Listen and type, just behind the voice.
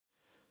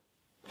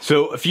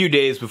So a few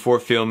days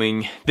before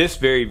filming this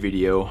very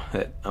video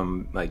that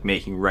I'm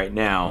making right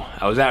now,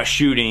 I was out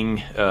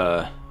shooting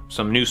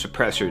some new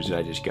suppressors that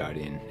I just got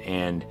in,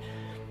 and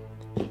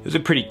it was a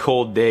pretty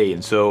cold day,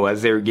 and so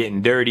as they were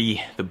getting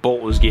dirty, the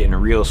bolt was getting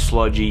real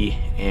sludgy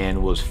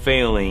and was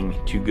failing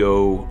to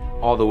go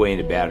all the way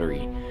into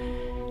battery.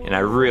 And I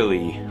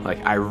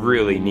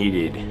really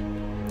needed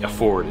a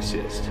forward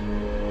assist.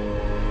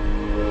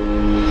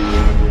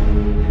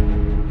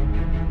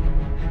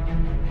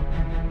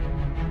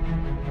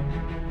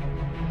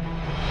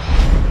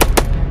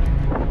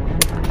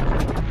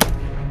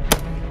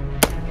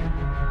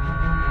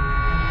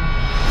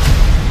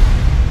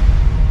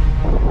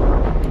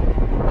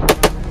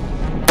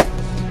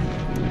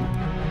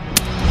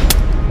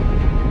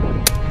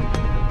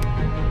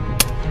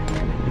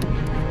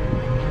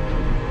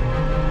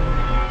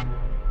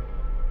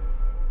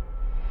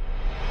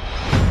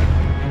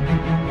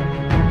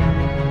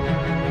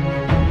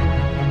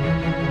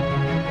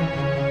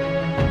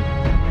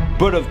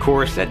 But of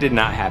course, that did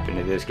not happen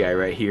to this guy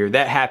right here.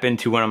 That happened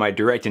to one of my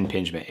direct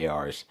impingement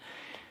ARs.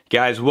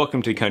 Guys,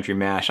 welcome to Country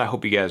Mash. I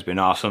hope you guys have been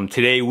awesome.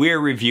 Today, we're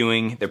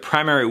reviewing the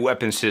Primary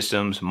Weapon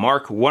Systems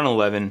Mark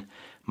 111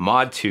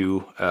 Mod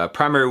 2.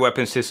 Primary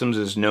Weapon Systems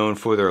is known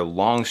for their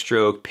long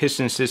stroke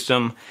piston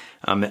system.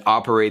 It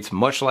operates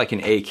much like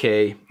an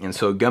AK, and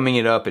so gumming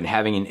it up and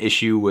having an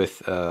issue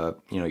with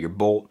your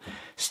bolt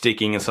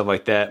sticking and stuff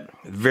like that,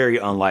 very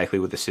unlikely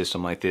with a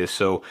system like this.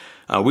 So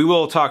we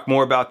will talk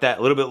more about that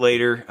a little bit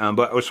later,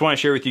 but I just want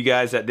to share with you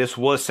guys that this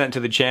was sent to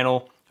the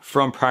channel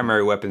from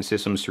Primary Weapon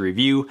Systems to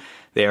review.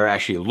 They are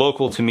actually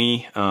local to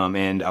me,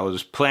 and I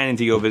was planning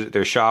to go visit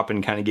their shop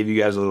and kind of give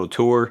you guys a little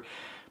tour,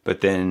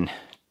 but then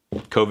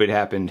COVID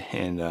happened,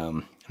 and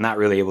I'm not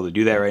really able to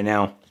do that right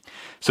now.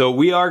 So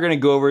we are going to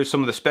go over some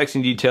of the specs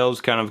and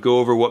details, kind of go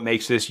over what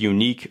makes this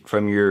unique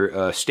from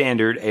your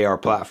standard AR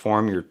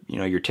platform,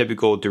 your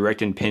typical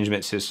direct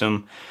impingement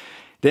system.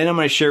 Then I'm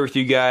going to share with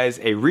you guys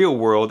a real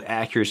world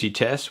accuracy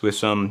test with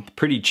some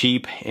pretty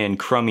cheap and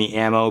crummy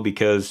ammo,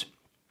 because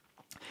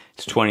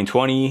it's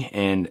 2020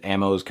 and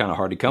ammo is kind of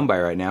hard to come by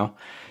right now.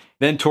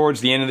 Then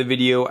towards the end of the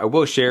video, I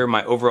will share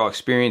my overall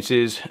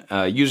experiences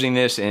using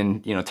this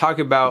and talk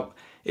about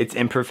its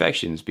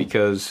imperfections,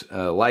 because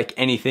like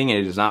anything,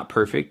 it is not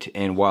perfect.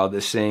 And while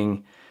this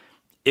thing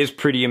is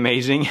pretty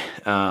amazing,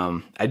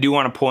 I do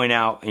want to point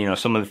out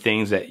some of the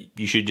things that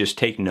you should just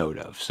take note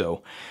of.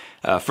 So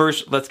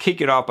first, let's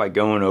kick it off by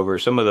going over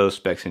some of those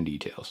specs and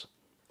details.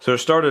 So to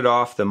start it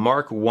off, the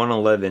Mark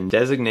 111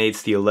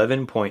 designates the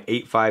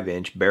 11.85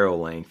 inch barrel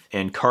length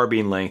and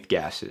carbine length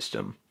gas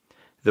system.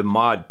 The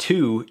Mod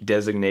 2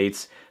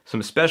 designates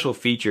some special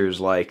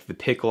features like the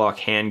pick lock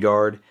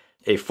handguard,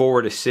 a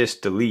forward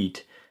assist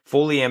delete,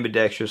 fully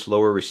ambidextrous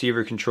lower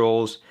receiver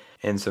controls,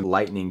 and some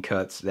lightning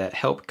cuts that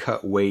help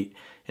cut weight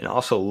and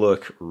also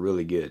look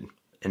really good.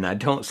 And I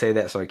don't say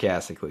that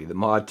sarcastically. The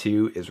Mod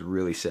 2 is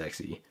really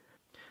sexy.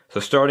 So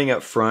starting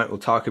up front, we'll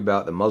talk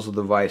about the muzzle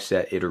device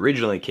that it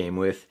originally came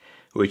with,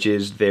 which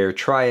is their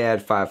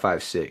Triad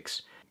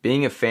 5.56.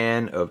 Being a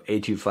fan of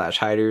A2 flash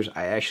hiders,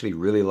 I actually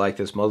really like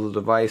this muzzle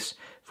device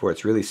for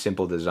its really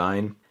simple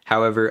design.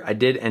 However, I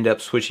did end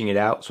up switching it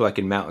out so I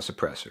can mount a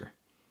suppressor.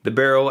 The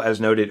barrel,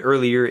 as noted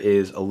earlier,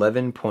 is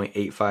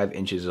 11.85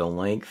 inches in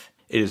length.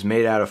 It is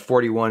made out of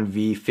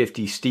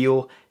 41V50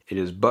 steel. It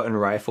is button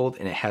rifled,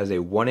 and it has a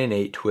 1 in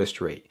 8 twist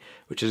rate,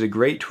 which is a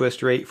great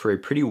twist rate for a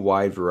pretty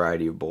wide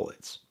variety of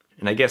bullets.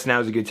 And I guess now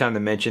is a good time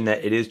to mention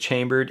that it is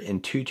chambered in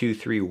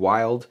 223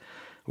 Wylde,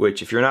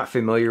 which, if you're not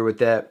familiar with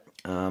that,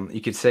 you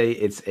could say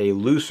it's a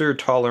looser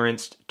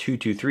toleranced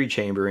 223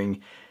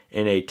 chambering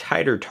and a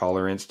tighter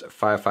toleranced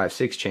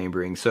 5.56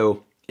 chambering.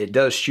 So it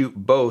does shoot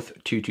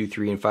both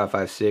 223 and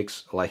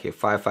 5.56 like a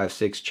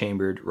 5.56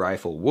 chambered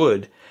rifle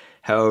would.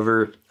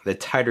 However, the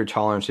tighter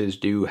tolerances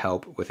do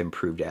help with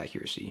improved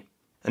accuracy.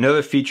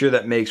 Another feature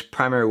that makes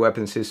Primary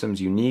Weapon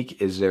Systems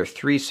unique is their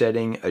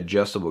 3-setting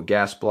adjustable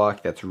gas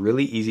block that's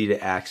really easy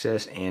to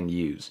access and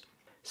use.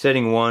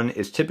 Setting 1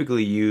 is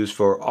typically used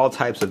for all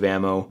types of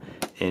ammo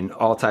in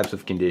all types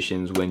of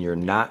conditions when you're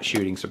not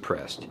shooting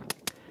suppressed.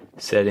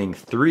 Setting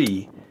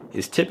 3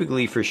 is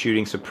typically for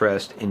shooting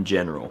suppressed in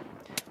general.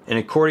 And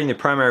according to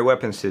Primary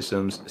Weapon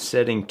Systems,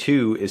 setting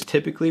 2 is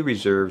typically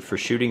reserved for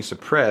shooting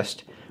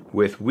suppressed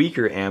with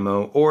weaker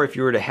ammo, or if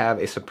you were to have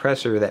a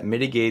suppressor that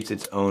mitigates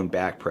its own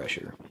back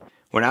pressure.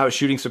 When I was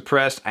shooting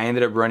suppressed, I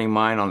ended up running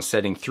mine on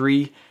setting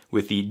 3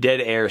 with the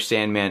Dead Air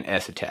Sandman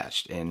S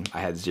attached, and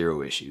I had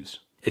 0 issues.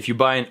 If you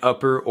buy an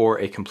upper or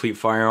a complete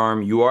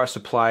firearm, you are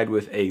supplied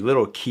with a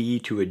little key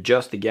to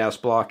adjust the gas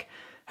block.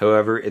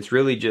 However, it's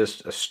really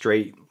just a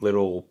straight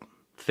little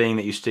thing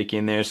that you stick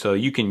in there, so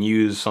you can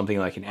use something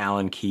like an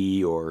Allen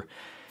key or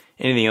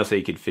anything else that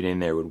you could fit in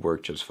there would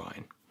work just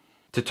fine.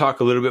 To talk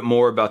a little bit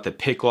more about the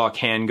pick lock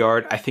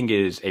handguard, I think it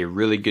is a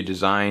really good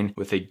design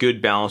with a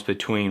good balance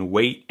between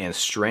weight and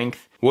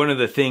strength. One of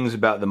the things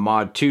about the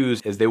Mod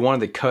 2s is they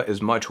wanted to cut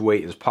as much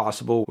weight as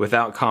possible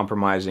without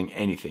compromising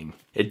anything.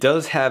 It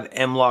does have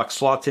M-LOK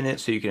slots in it,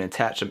 so you can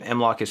attach some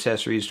M-LOK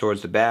accessories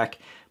towards the back,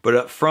 But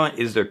up front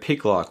is their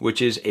pick lock,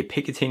 which is a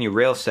Picatinny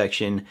rail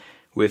section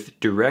with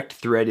direct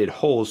threaded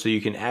holes so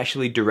you can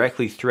actually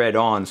directly thread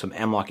on some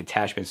M-lock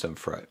attachments up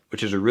front,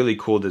 which is a really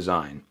cool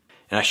design.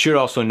 And I should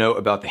also note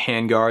about the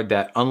handguard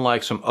that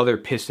unlike some other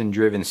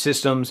piston-driven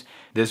systems,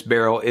 this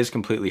barrel is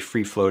completely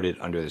free-floated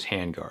under this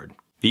handguard.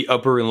 The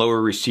upper and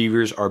lower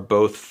receivers are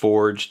both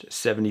forged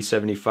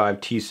 7075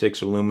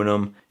 T6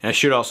 aluminum. And I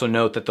should also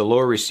note that the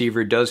lower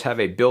receiver does have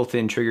a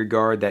built-in trigger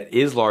guard that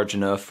is large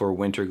enough for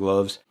winter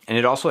gloves, and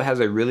it also has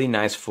a really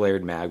nice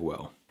flared mag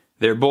well.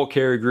 Their bolt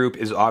carrier group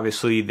is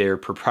obviously their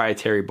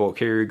proprietary bolt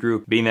carrier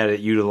group, being that it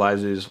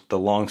utilizes the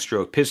long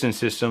stroke piston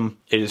system.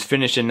 It is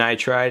finished in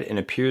nitride and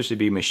appears to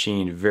be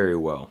machined very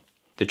well.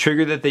 The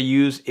trigger that they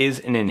use is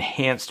an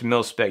enhanced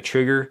mil-spec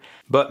trigger,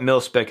 but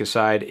mil-spec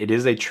aside, it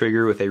is a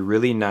trigger with a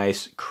really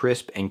nice,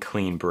 crisp and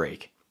clean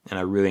break, and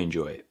I really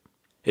enjoy it.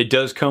 It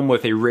does come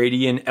with a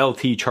Radian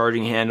LT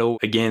charging handle,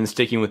 again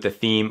sticking with the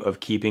theme of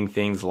keeping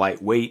things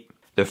lightweight.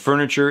 The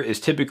furniture is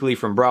typically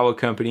from Bravo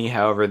Company,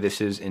 however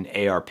this is an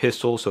AR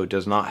pistol, so it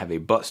does not have a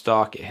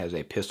buttstock, it has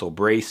a pistol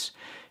brace,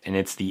 and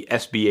it's the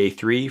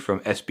SBA3 from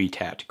SB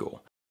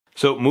Tactical.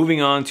 So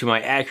moving on to my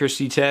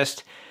accuracy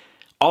test,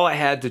 all I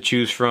had to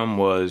choose from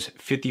was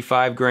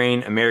 55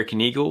 grain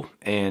American Eagle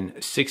and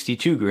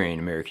 62 grain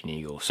American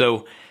Eagle.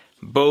 So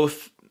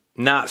both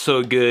not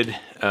so good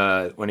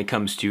when it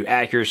comes to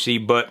accuracy,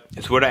 but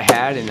it's what I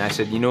had, and I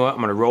said, you know what,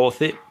 I'm gonna roll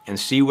with it and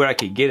see what I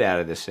could get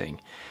out of this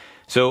thing.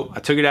 So I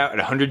took it out at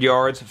 100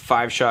 yards,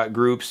 5-shot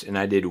groups, and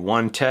I did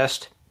one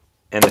test.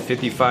 And the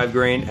 55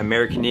 grain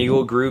American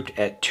Eagle grouped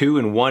at 2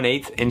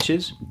 1/8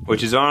 inches,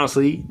 which is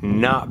honestly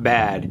not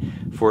bad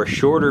for a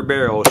shorter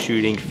barrel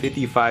shooting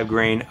 55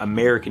 grain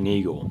American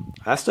Eagle.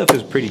 That stuff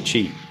is pretty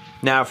cheap.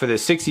 Now for the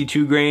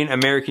 62 grain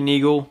American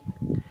Eagle,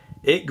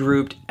 it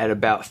grouped at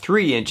about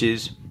 3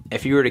 inches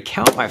if you were to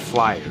count my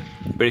flyer.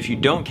 But if you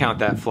don't count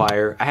that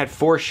flyer, I had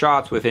 4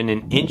 shots within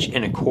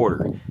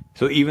 1.25 inches.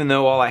 So even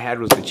though all I had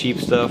was the cheap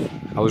stuff,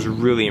 I was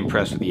really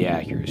impressed with the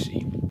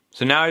accuracy.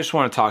 So now I just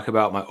want to talk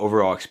about my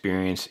overall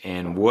experience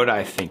and what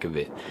I think of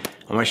it.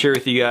 I'm going to share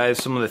with you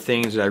guys some of the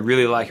things that I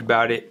really like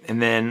about it,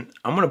 and then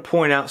I'm going to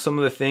point out some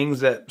of the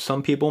things that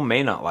some people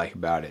may not like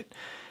about it.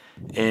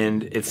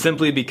 And it's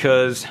simply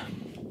because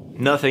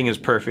nothing is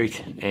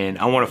perfect and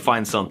I want to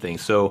find something.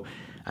 So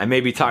I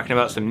may be talking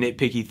about some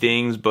nitpicky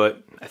things,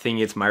 but I think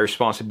it's my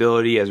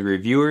responsibility as a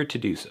reviewer to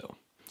do so.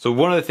 So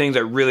one of the things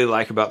I really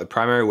like about the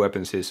primary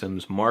weapon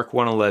systems, Mark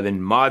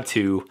 111 Mod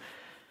 2,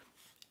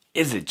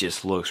 is it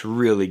just looks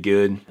really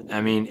good. I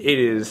mean,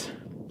 it's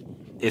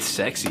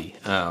sexy.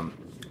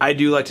 I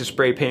do like to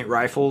spray paint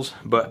rifles,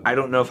 but I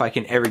don't know if I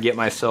can ever get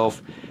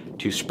myself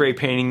to spray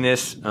painting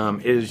this.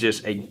 It is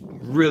just a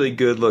really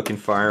good looking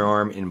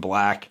firearm in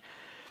black,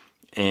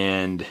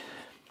 and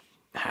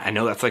I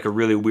know that's like a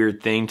really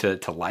weird thing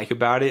to like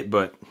about it,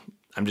 but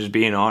I'm just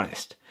being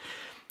honest.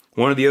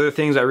 One of the other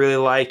things I really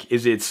like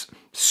is its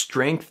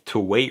strength to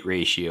weight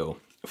ratio.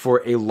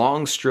 For a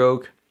long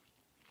stroke,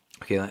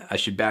 okay, I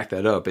should back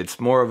that up. It's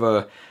more of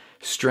a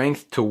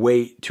strength to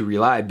weight to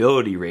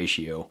reliability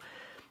ratio.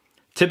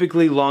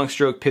 Typically, long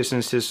stroke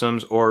piston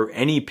systems or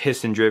any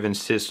piston driven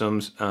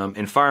systems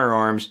in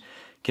firearms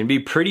can be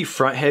pretty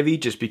front heavy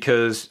just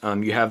because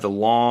you have the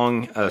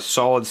long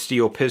solid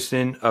steel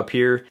piston up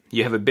here.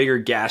 You have a bigger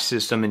gas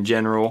system in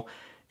general,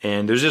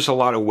 and there's just a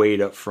lot of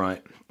weight up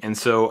front. And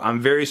so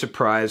I'm very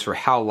surprised for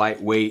how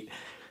lightweight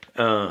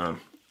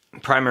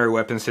primary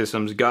weapon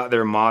systems got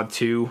their Mod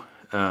 2.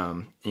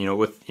 You know,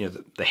 with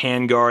the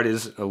handguard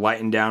is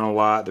lightened down a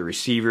lot, the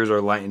receivers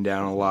are lightened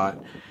down a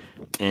lot,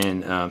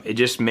 and it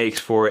just makes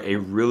for a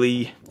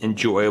really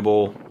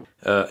enjoyable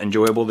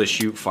to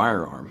shoot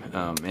firearm.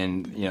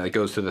 And it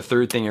goes to the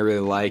third thing I really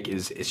like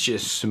is it's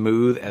just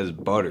smooth as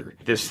butter.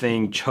 This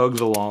thing chugs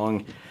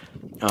along.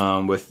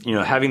 With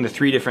having the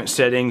 3 different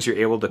settings, you're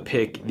able to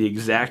pick the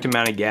exact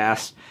amount of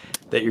gas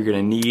that you're going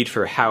to need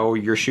for how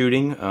you're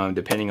shooting,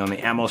 depending on the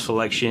ammo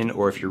selection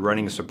or if you're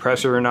running a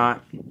suppressor or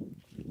not.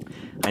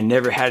 I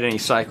never had any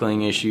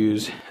cycling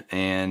issues,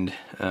 and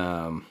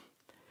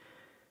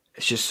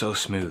it's just so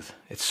smooth.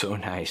 It's so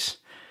nice.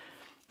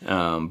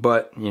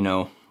 But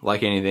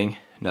like anything,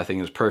 nothing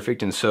is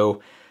perfect, and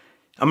so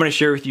I'm going to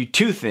share with you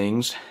 2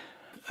 things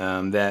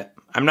that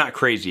I'm not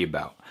crazy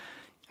about.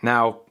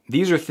 Now,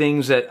 these are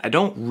things that I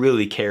don't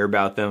really care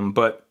about them,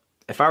 but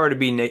if I were to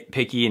be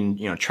nitpicky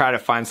and try to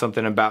find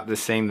something about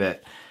this thing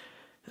that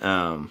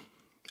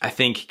I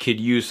think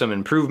could use some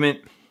improvement,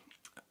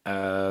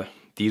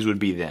 these would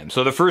be them.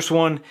 So the first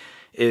one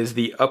is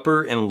the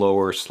upper and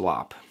lower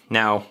slop.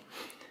 Now,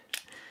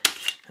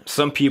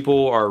 some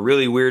people are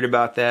really weird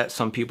about that.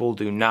 Some people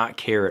do not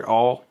care at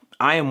all.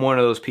 I am one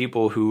of those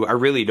people who I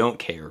really don't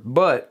care,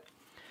 but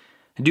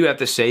I do have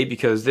to say,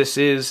 because this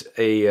is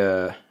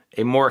a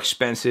more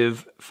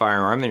expensive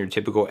firearm than your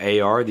typical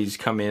AR. These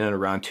come in at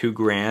around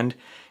 $2,000,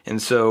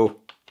 and so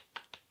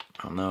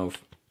I don't know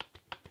if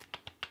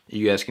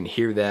you guys can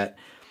hear that.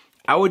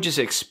 I would just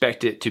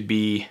expect it to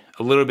be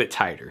a little bit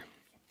tighter.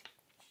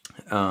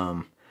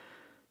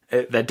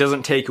 That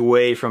doesn't take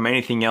away from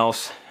anything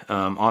else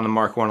on the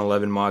Mark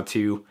 111 Mod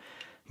 2,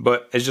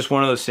 but it's just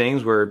one of those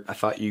things where I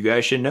thought you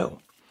guys should know.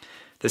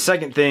 The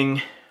second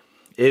thing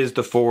is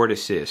the forward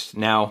assist.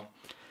 Now,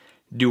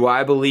 do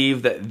I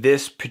believe that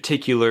this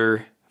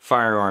particular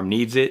firearm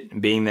needs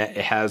it, being that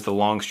it has the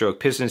long stroke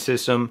piston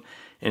system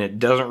and it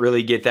doesn't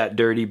really get that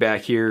dirty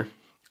back here?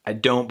 I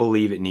don't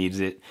believe it needs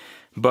it,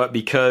 but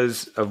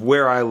because of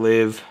where I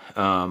live,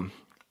 and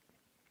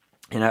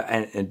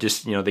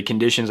just, you know, the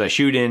conditions I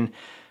shoot in,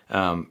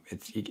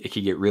 it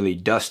could get really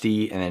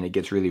dusty, and then it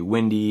gets really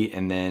windy,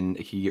 and then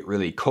it can get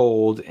really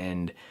cold,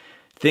 and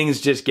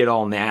things just get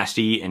all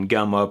nasty and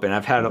gum up. And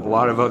I've had a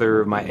lot of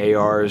other of my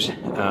ARs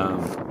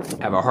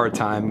have a hard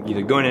time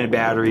either going in a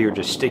battery or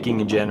just sticking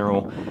in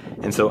general.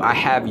 And so I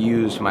have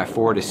used my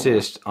forward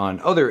assist on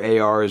other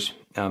ARs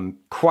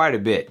quite a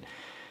bit.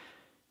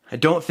 I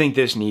don't think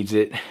this needs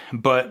it,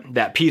 but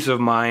that peace of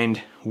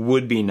mind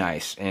would be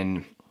nice.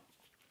 And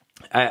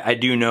I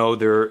do know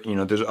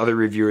there's other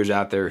reviewers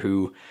out there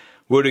who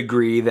would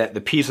agree that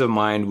the peace of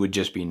mind would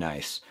just be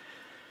nice.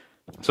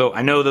 So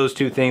I know those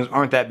two things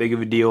aren't that big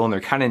of a deal, and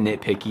they're kind of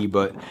nitpicky,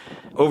 but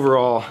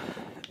overall,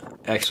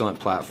 excellent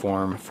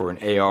platform for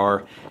an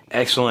AR,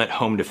 excellent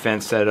home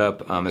defense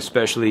setup,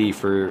 especially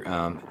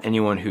for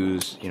anyone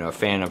who's a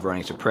fan of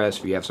running suppress.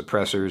 If you have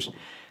suppressors,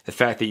 the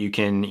fact that you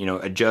can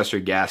adjust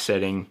your gas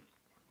setting,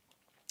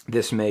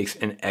 this makes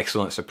an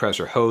excellent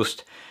suppressor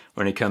host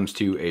when it comes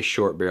to a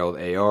short barreled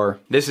AR.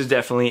 This is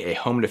definitely a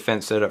home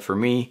defense setup for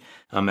me.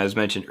 As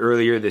mentioned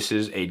earlier, this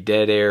is a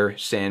Dead Air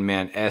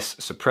Sandman S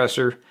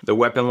suppressor. The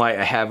weapon light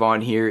I have on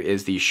here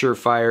is the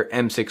Surefire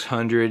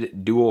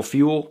M600 dual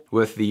fuel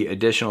with the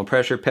additional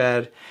pressure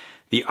pad.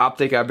 The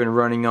optic I've been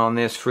running on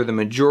this for the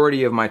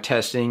majority of my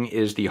testing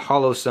is the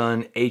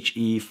Holosun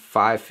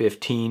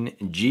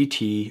HE515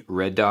 GT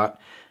red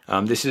dot.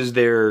 This is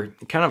their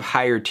kind of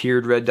higher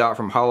tiered red dot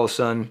from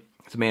Holosun.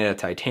 It's made out of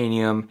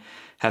titanium.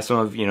 Has some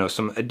of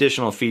some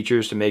additional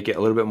features to make it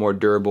a little bit more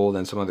durable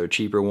than some of their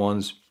cheaper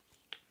ones,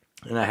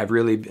 and I have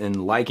really been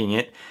liking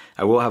it.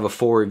 I will have a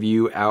full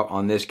review out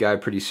on this guy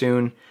pretty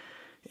soon,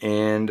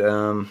 and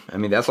I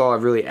mean, that's all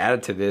I've really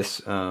added to this.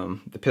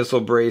 The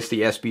pistol brace,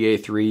 the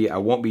SBA 3, I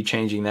won't be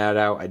changing that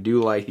out. I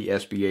do like the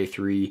SBA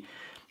 3.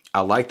 I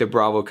like the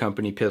Bravo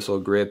Company pistol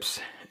grips,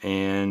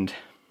 and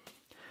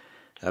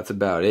that's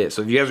about it.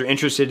 So if you guys are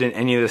interested in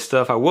any of this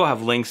stuff, I will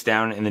have links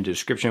down in the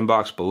description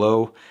box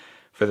below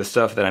for the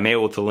stuff that I'm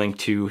able to link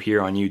to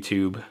here on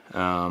YouTube.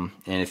 And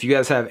if you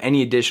guys have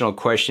any additional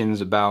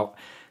questions about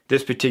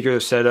this particular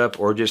setup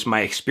or just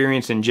my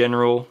experience in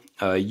general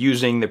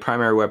using the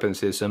primary weapon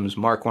systems,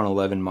 Mark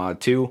 111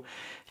 Mod 2,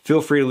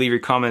 feel free to leave your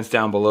comments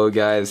down below,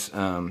 guys.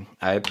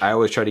 I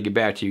always try to get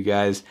back to you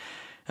guys.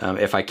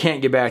 If I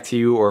can't get back to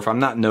you, or if I'm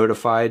not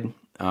notified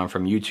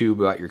from YouTube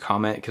about your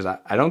comment, because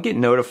I don't get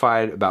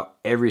notified about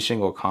every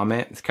single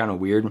comment. It's kind of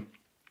weird.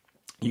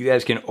 You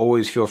guys can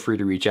always feel free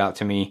to reach out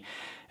to me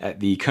at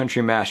the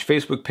Country Mash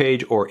Facebook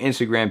page or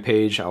Instagram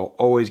page. I'll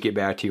always get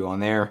back to you on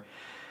there.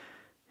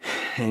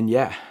 And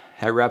yeah,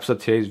 that wraps up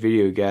today's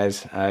video,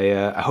 guys.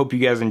 I hope you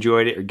guys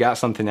enjoyed it or got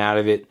something out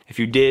of it. If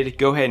you did,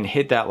 go ahead and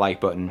hit that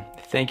like button.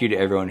 Thank you to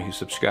everyone who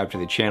subscribed to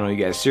the channel.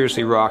 You guys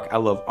seriously rock. I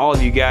love all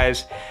of you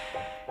guys,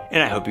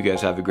 and I hope you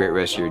guys have a great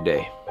rest of your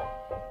day.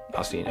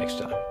 I'll see you next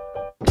time.